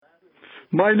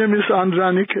My name is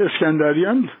Andranik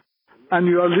Eskandarian, and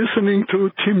you are listening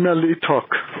to Team Melli Talk.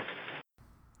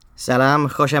 Salam,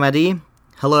 Khosh Amadi.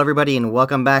 Hello, everybody, and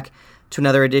welcome back to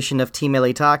another edition of Team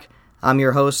Melli Talk. I'm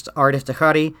your host, Ardif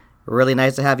Takhari. Really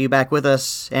nice to have you back with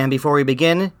us. And before we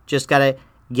begin, just got to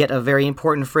get a very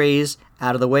important phrase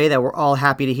out of the way that we're all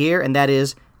happy to hear, and that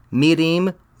is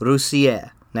Mirim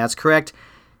Rusiye. That's correct.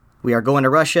 We are going to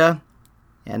Russia,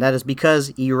 and that is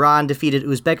because Iran defeated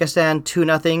Uzbekistan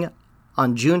 2-0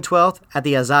 on June 12th at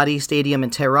the Azadi Stadium in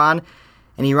Tehran,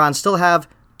 and Iran still have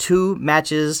 2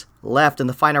 matches left in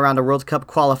the final round of World Cup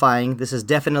qualifying. This is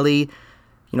definitely,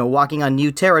 walking on new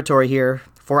territory here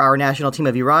for our national team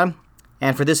of Iran.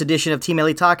 And for this edition of Team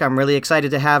Melli Talk, I'm really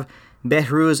excited to have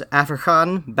Behruz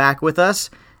Aferkhan back with us.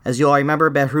 As you all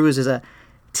remember, Behruz is a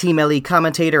Team Melli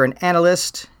commentator and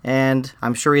analyst, and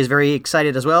I'm sure he's very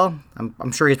excited as well.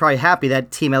 I'm sure he's probably happy that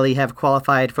Team Melli have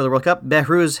qualified for the World Cup.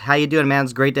 Behruz, how you doing, man?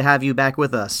 It's great to have you back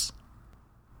with us.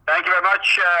 Thank you very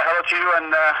much. Hello to you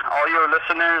and all your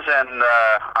listeners, and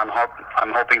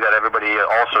I'm hoping that everybody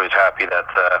also is happy that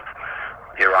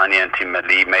Iranian Team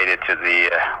Melli made it to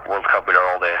the World Cup with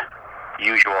all the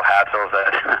usual hassles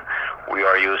that we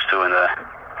are used to in the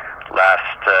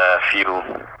last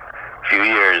few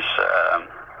years.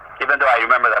 Even though I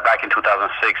remember that back in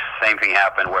 2006, same thing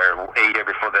happened where a year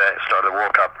before the start of the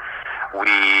World Cup, we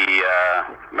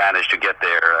managed to get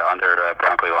there under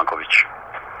Branko Ivankovic.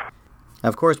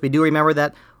 Of course, we do remember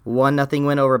that 1-0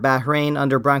 win over Bahrain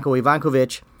under Branko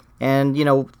Ivankovic. And,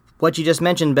 what you just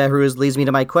mentioned, Behruz, leads me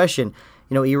to my question.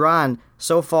 Iran,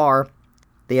 so far,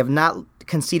 they have not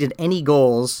conceded any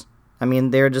goals. I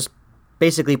mean, they're just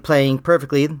basically playing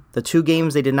perfectly. The 2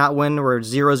 games they did not win were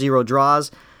 0-0 draws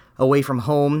away from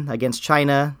home against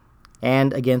China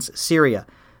and against Syria.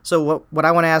 So what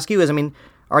I want to ask you is,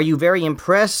 are you very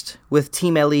impressed with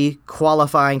Team Melli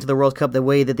qualifying to the World Cup the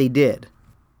way that they did?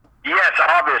 Yes,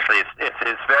 obviously.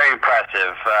 It's very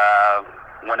impressive.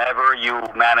 Whenever you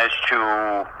manage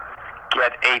to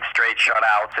get 8 straight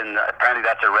shutouts, and apparently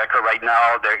that's a record right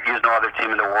now. There is no other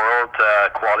team in the world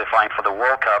qualifying for the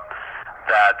World Cup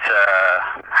that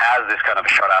has this kind of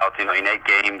shutout, in 8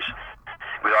 games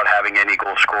without having any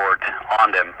goal scored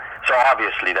on them. So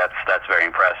obviously that's very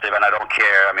impressive, and I don't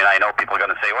care. I know people are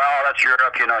going to say, well, that's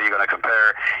Europe, you're going to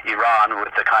compare Iran with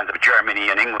the kinds of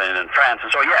Germany and England and France. And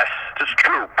so yes, it's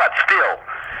true, but still,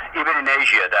 even in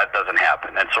Asia, that doesn't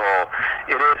happen. And so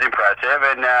it is impressive,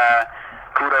 and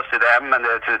kudos to them and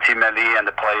to the Team Melli and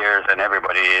the players and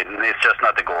everybody. And it's just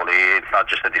not the goalie, it's not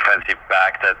just the defensive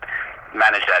back that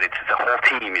managed that. It's the whole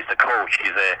team. It's the coach.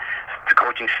 It's the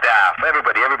coaching staff.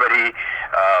 Everybody.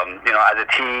 As a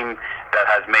team that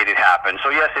has made it happen.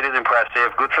 So yes, it is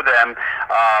impressive. Good for them.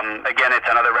 Again, it's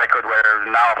another record where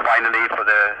now finally, for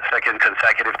the second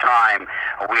consecutive time,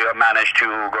 we have managed to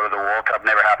go to the World Cup.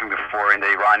 Never happened before in the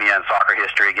Iranian soccer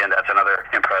history. Again, that's another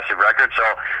impressive record. So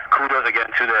kudos again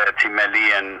to the Team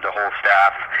Melli and the whole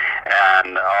staff,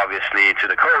 and obviously to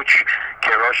the coach,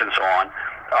 Queiroz, and so on.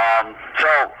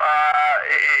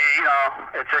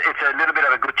 It's a little bit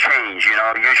of a good change.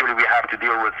 Usually we have to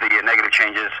deal with the negative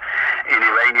changes in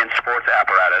Iranian sports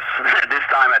apparatus. This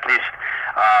time, at least,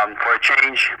 for a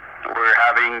change, we're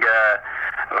having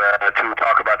to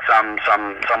talk about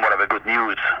somewhat of a good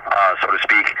news, so to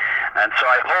speak. And so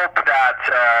I hope that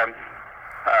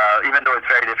even though it's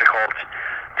very difficult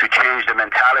to change the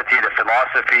mentality, the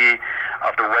philosophy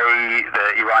of the way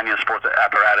the Iranian sports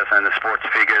apparatus and the sports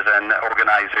figures and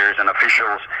organizers and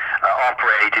officials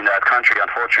operate in that country,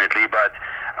 unfortunately. But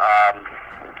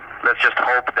let's just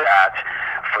hope that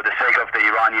for the sake of the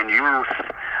Iranian youth,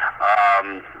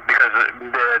 because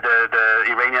the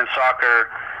Iranian soccer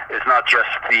is not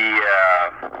just the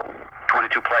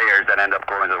 22 players that end up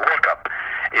going to the World Cup.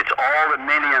 It's all the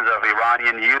millions of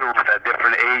Iranian youth at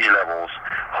different age levels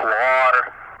who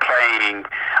are playing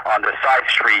on the side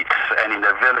streets and in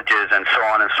their villages and so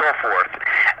on and so forth,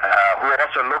 who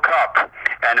also look up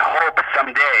and hope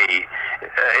someday.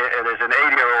 There's an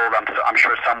 80-year-old, I'm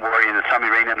sure somewhere in some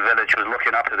Iranian village, who's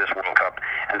looking up to this World Cup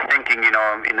and thinking,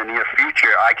 in the near future,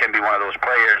 I can be one of those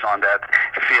players on that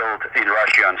field in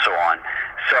Russia and so on.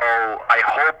 So I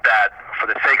hope that for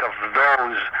the sake of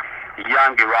those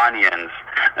young Iranians,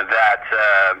 that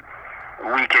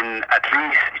we can at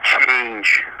least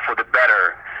change for the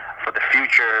better for the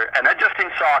future, and not just in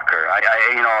soccer. I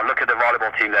look at the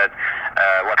volleyball team, that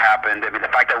what happened. The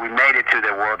fact that we made it to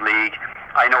the World League,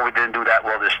 I know we didn't do that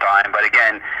well this time, but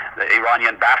again, the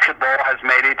Iranian basketball has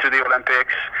made it to the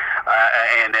Olympics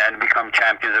and become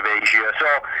champions of Asia. So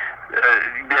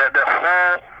the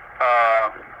whole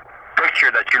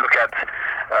picture that you look at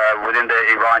within the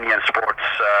Iranian sports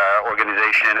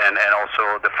organization, and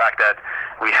also the fact that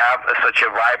we have such a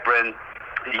vibrant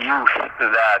youth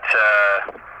that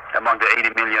among the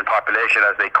 80 million population,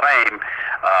 as they claim,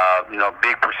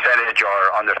 big percentage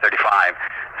are under 35.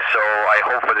 So I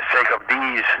hope for the sake of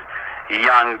these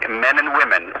young men and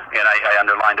women, and I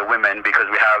underline the women because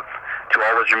we have to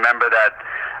always remember that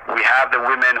we have the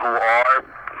women who are,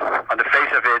 on the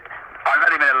face of it, are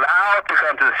not even allowed to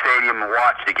come to the stadium and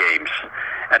watch the games,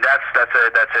 and that's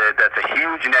a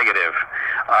huge negative,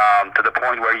 to the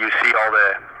point where you see all the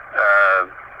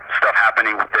stuff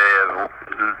happening with the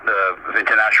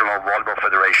International Volleyball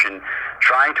Federation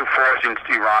trying to force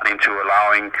Iran into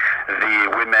allowing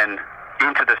the women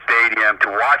into the stadium to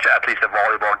watch at least the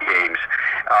volleyball games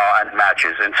and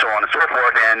matches and so on and so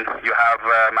forth. And you have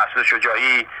Masoud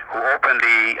Shojai, who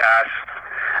openly asked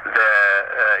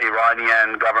the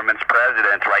Iranian government's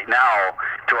president right now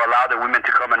to allow the women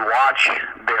to come and watch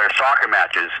their soccer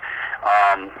matches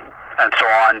and so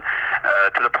on,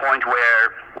 to the point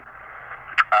where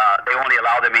they only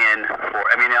allow them in for,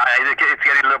 it's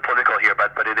getting a little political here,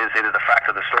 but it is the fact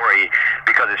of the story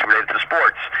because it's related to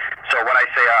sports. So when I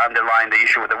say I underline the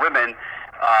issue with the women,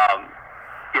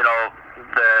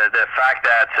 the fact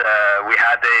that we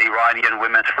had the Iranian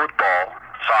women's football,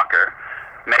 soccer,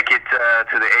 make it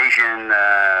to the Asian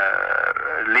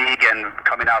league and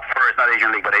coming out first, not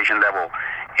Asian league, but Asian level,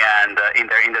 and in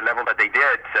the level that they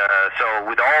did. So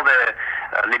with all the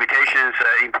limitations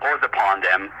imposed upon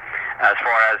them, as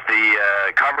far as the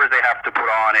covers they have to put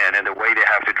on and the way they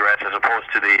have to dress as opposed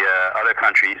to the other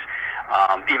countries.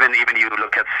 Even you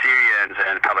look at Syrians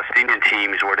and Palestinian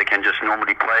teams where they can just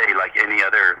normally play like any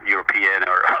other European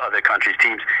or other countries'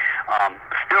 teams.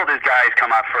 Still, these guys come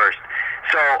out first.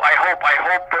 So I hope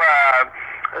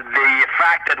the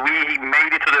fact that we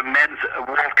made it to the Men's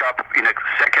World Cup in a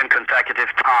second consecutive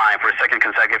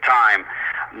time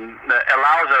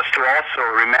allows us to also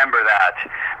remember that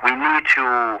we need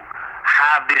to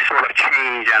have this sort of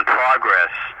change and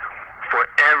progress for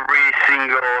every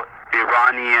single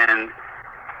Iranian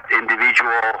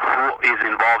individual who is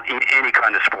involved in any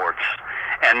kind of sports.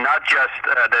 And not just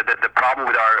the problem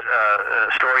with our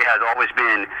story has always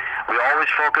been, we always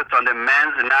focus on the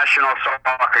men's national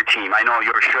soccer team. I know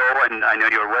your show and I know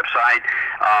your website,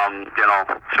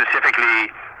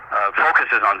 specifically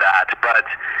focuses on that, but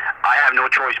I have no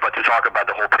choice but to talk about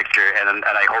the whole picture, and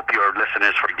I hope your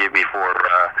listeners forgive me for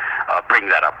bringing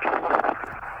that up.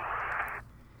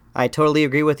 I totally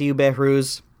agree with you,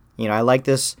 Behrooz. I like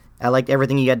this. I liked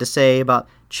everything you had to say about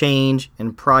change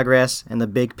and progress and the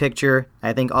big picture.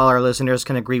 I think all our listeners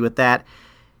can agree with that.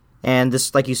 And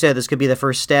this, like you said, this could be the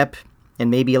first step and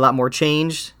maybe a lot more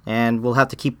change. And we'll have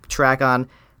to keep track on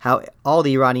how all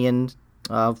the Iranian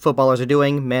footballers are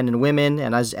doing, men and women,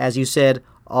 and as you said,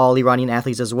 all Iranian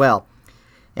athletes as well.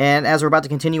 And as we're about to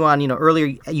continue on,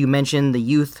 earlier you mentioned the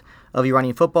youth of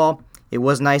Iranian football. It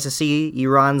was nice to see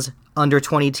Iran's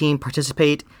under-20 team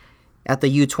participate at the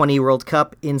U20 World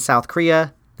Cup in South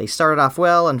Korea. They started off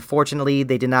well. Unfortunately,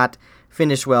 they did not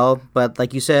finish well. But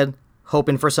like you said,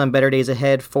 hoping for some better days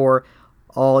ahead for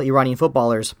all Iranian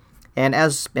footballers. And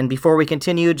before we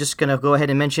continue, just going to go ahead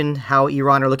and mention how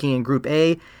Iran are looking in Group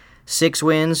A. 6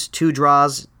 wins, 2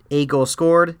 draws, 8 goals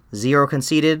scored, 0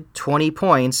 conceded, 20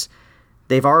 points.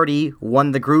 They've already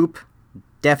won the group.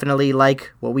 Definitely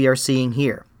like what we are seeing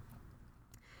here.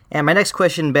 And my next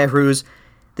question, Behrooz,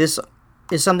 this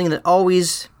is something that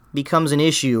always becomes an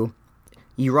issue.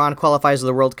 Iran qualifies to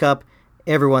the World Cup.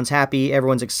 Everyone's happy.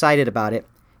 Everyone's excited about it.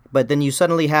 But then you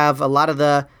suddenly have a lot of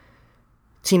the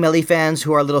Team Melli fans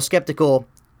who are a little skeptical,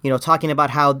 talking about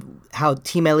how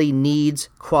Team Melli needs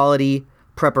quality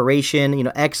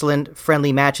preparation, excellent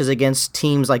friendly matches against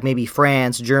teams like maybe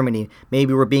France, Germany.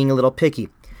 Maybe we're being a little picky.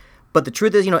 But the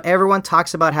truth is, everyone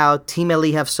talks about how Team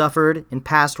Melli have suffered in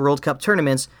past World Cup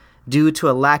tournaments due to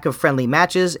a lack of friendly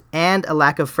matches and a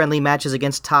lack of friendly matches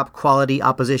against top quality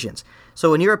oppositions.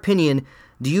 So in your opinion,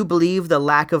 do you believe the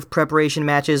lack of preparation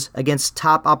matches against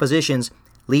top oppositions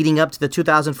leading up to the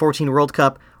 2014 World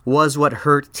Cup was what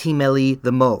hurt Team Melli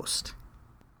the most?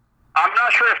 I'm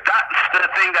not sure if that's the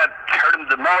thing that hurt him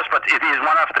the most, but it is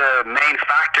one of the main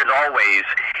factors always,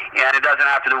 and it doesn't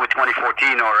have to do with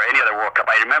 2014 or any other World Cup.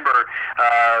 I remember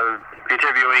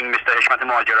interviewing Mr. Hishmat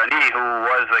Mohajerani, who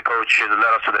was the coach that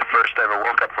led us to the first ever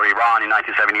World Cup for Iran in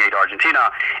 1978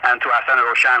 Argentina, and to Hassan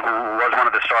Roshan, who was one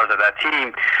of the stars of that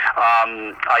team.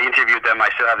 I interviewed them,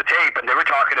 I still have the tape, and they were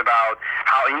talking about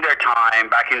how in their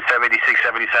time, back in 76,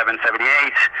 77,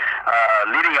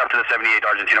 78, leading up to the 78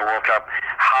 Argentina World Cup,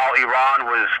 how Iran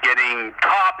was getting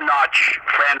top-notch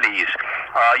friendlies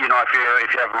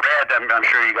If you have read, I'm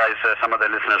sure you guys, some of the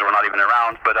listeners were not even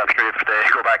around, but I'm sure if they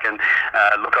go back and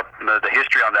look up the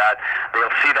history on that,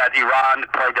 they'll see that Iran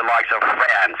played the likes of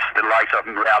France, the likes of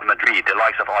Real Madrid, the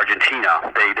likes of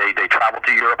Argentina. They traveled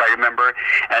to Europe, I remember,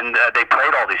 and they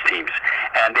played all these teams,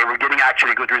 and they were getting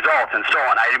actually good results and so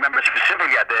on. I remember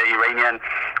specifically at the Iranian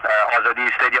Azadi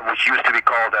Stadium, which used to be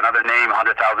called another name,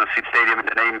 100,000-seat stadium in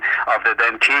the name of the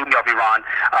then king of Iran.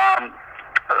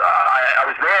 I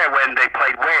was there when they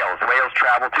played Wales. Wales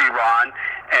traveled to Iran,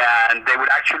 and they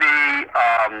would actually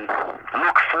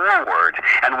look forward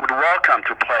and would welcome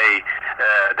to play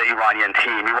the Iranian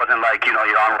team. It wasn't like,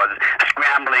 Iran was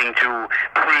scrambling to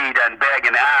plead and beg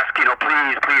and ask,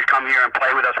 please come here and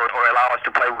play with us or allow us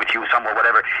to play with you somewhere,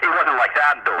 whatever. It wasn't like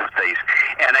that those days.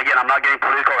 And again, I'm not getting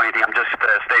political or anything. I'm just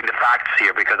stating the facts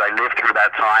here because I lived through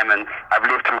that time and I've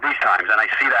lived through these times, and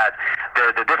I see that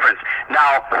the difference.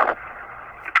 Now,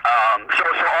 so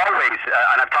always,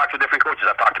 and I've talked to different coaches.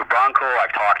 I've talked to Branko,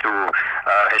 I've talked to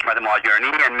Heshmat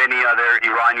Majurni, and many other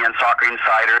Iranian soccer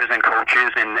insiders and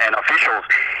coaches and officials,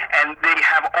 and they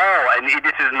have all. And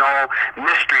this is no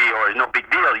mystery or no big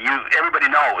deal. Everybody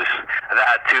knows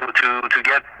that to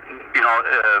get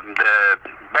the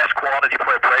best quality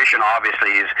preparation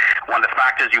obviously is one of the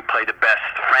factors. You play the best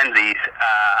friendlies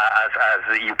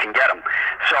as you can get them.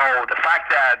 So the fact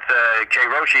that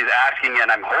Queiroz is asking,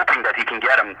 and I'm hoping that he can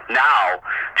get them now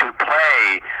to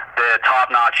play the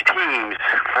top-notch teams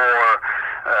for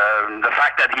the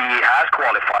fact that he has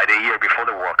qualified a year before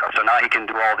the World Cup. So now he can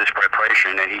do all this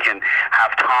preparation and he can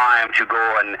have time to go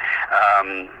and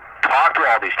talk to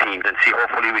all these teams and see.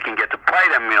 Hopefully we can get to play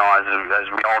them. As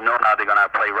we all know now, they're going to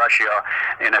play Russia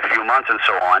in a few months and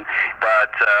so on,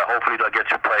 but hopefully they'll get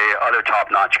to play other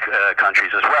top-notch countries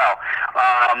as well.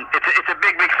 It's a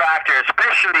big factor,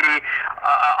 especially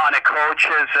on a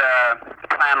coach's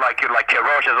plan like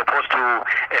Queiroz, as opposed to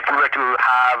if we were to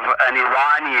have an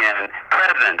Iranian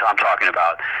president, I'm talking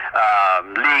about,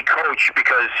 league coach,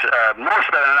 because most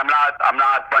of them, I'm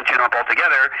not bunching up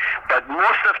altogether, but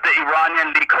most of the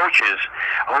Iranian league coaches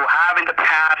who have in the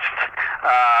past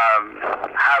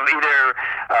have either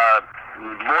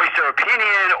voiced their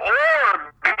opinion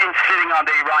or been sitting on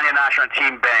the Iranian national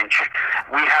team bench,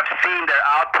 we have seen their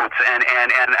outputs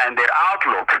and their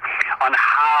outlook on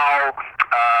how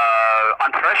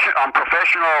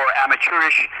unprofessional or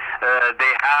amateurish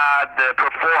they had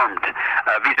performed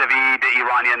vis-a-vis the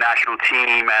Iranian national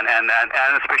team and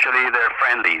especially their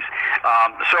friendlies.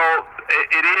 So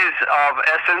it is of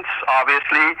essence,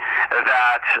 obviously,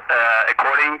 that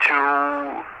according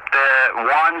to the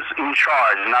ones in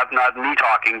charge, not me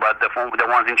talking, but the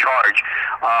ones in charge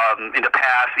in the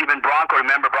past, even Branko,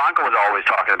 remember Branko was always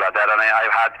talking about that, and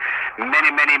I've had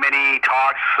many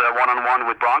talks one-on-one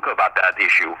with Branko about that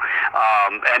issue.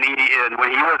 And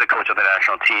when he was the coach of the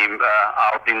national team,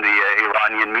 out in the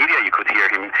Iranian media, you could hear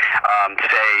him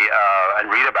say and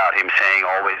read about him saying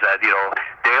always that,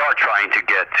 they are trying to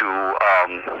get to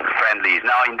friendlies.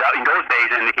 Now, in those days,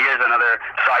 and here's another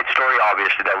side story,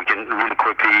 obviously, that we can really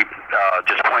quickly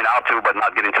just point out to, but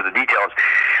not get into the details.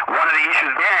 One of the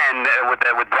issues then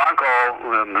with Branko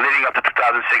leading up to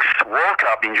 2006 World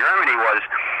Cup in Germany was,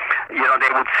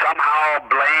 they would somehow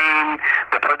blame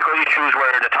the political issues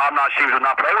where the top-notch teams would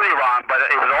not play with Iran, but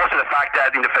it was also the fact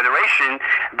that in the federation,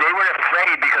 they were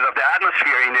afraid because of the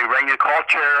atmosphere in the Iranian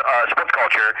culture, sports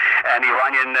culture, and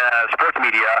Iranian sports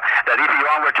media, that if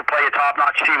Iran were to play a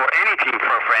top-notch team or any team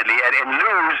for a friendly and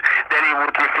lose, then it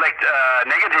would reflect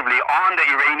negatively on the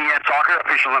Iranian soccer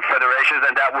officials and federations,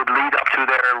 and that would lead up to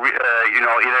their,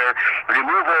 either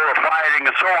removal or firing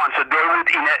and so on. So they would,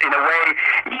 in a way,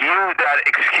 use that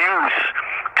excuse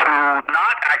to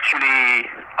not actually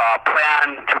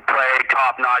plan to play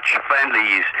top-notch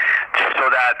friendlies so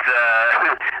that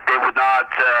they would not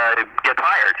get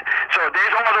fired. So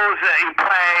there's all of those in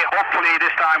play. Hopefully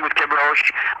this time with Queiroz,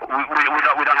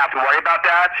 we don't have to worry about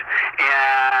that.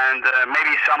 And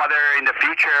maybe some other in the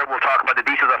future, we'll talk about the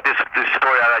details of this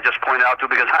story that I just pointed out to,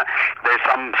 because there's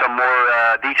some more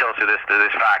details to this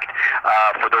fact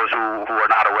for those who are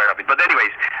not aware of it. But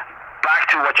anyways, back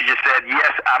to what you just said.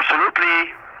 Yes,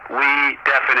 absolutely. We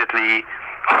definitely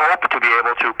hope to be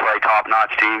able to play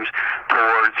top-notch teams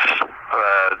towards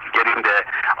getting the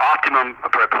optimum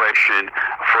preparation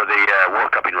for the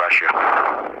World Cup in Russia.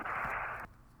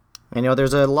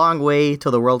 There's a long way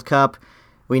till the World Cup.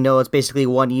 We know it's basically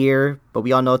 1 year, but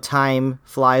we all know time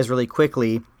flies really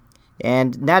quickly.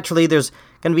 And naturally, there's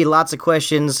going to be lots of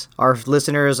questions our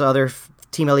listeners, other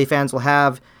Team LA fans will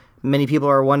have. Many people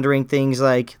are wondering things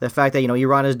like the fact that,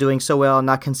 Iran is doing so well,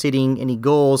 not conceding any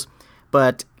goals.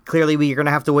 But clearly we're going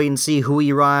to have to wait and see who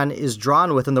Iran is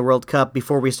drawn with in the World Cup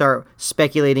before we start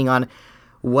speculating on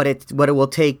what it will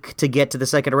take to get to the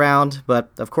second round. But,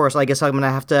 of course, I guess I'm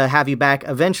going to have you back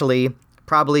eventually,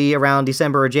 probably around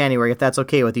December or January, if that's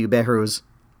okay with you, Behrooz.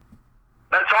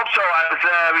 Let's hope so.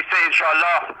 As we say,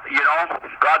 inshallah,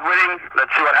 God willing,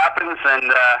 let's see what happens. And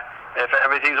if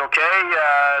everything's okay,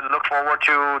 look forward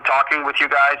to talking with you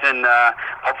guys. And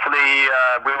hopefully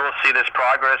we will see this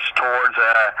progress towards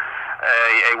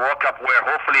a World Cup where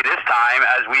hopefully this time,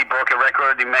 as we broke a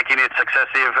record in making it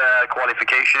successive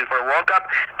qualification for a World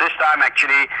Cup, this time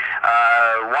actually,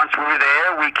 once we're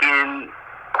there, we can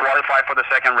qualify for the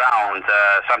second round.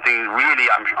 Something really,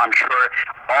 I'm sure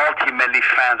all Team Melli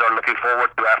fans are looking forward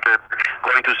to after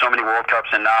going to so many World Cups,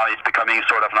 and now it's becoming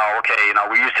sort of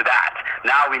we're used to that.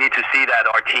 Now we need to see that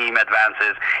our team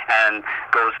advances and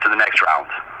goes to the next round.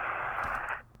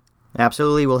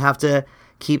 Absolutely. We'll have to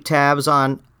keep tabs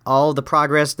on all the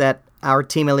progress that our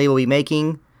Team Melli will be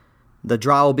making. The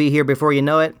draw will be here before you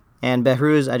know it. And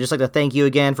Behrooz, I'd just like to thank you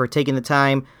again for taking the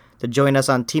time to join us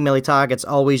on Team Melli Talk. It's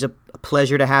always a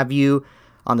pleasure to have you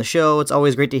on the show. It's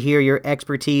always great to hear your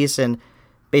expertise, and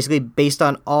basically based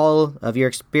on all of your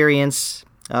experience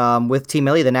with Team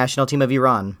Melli, the national team of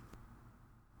Iran.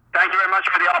 Thank you very much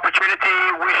for the opportunity.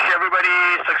 Wish everybody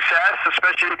success,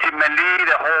 especially Team Melli,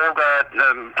 the whole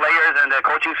players and the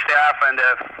coaching staff and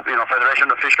the federation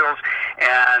officials,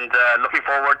 and looking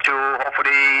forward to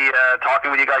hopefully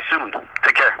talking with you guys soon.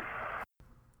 Take care.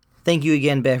 Thank you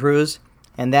again, Behrooz.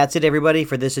 And that's it, everybody,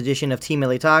 for this edition of Team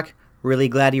Melli Talk. Really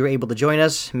glad you were able to join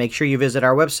us. Make sure you visit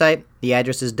our website. The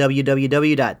address is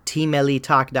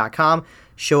www.teammellitalk.com.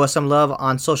 Show us some love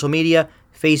on social media,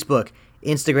 Facebook,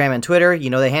 Instagram, and Twitter. You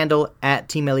know the handle,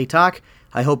 @TeamMelliTalk.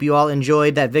 I hope you all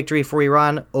enjoyed that victory for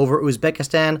Iran over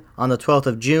Uzbekistan on the 12th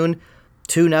of June,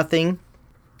 2-0.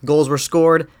 Goals were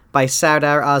scored by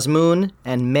Sardar Azmoun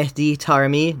and Mehdi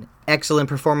Taremi. Excellent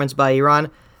performance by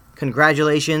Iran.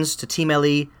 Congratulations to Team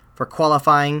Melli for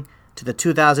qualifying to the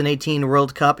 2018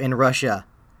 World Cup in Russia.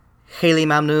 Kheli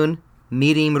Mamnoon,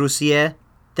 Mirim Rusiye.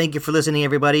 Thank you for listening,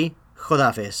 everybody.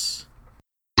 Khodafis.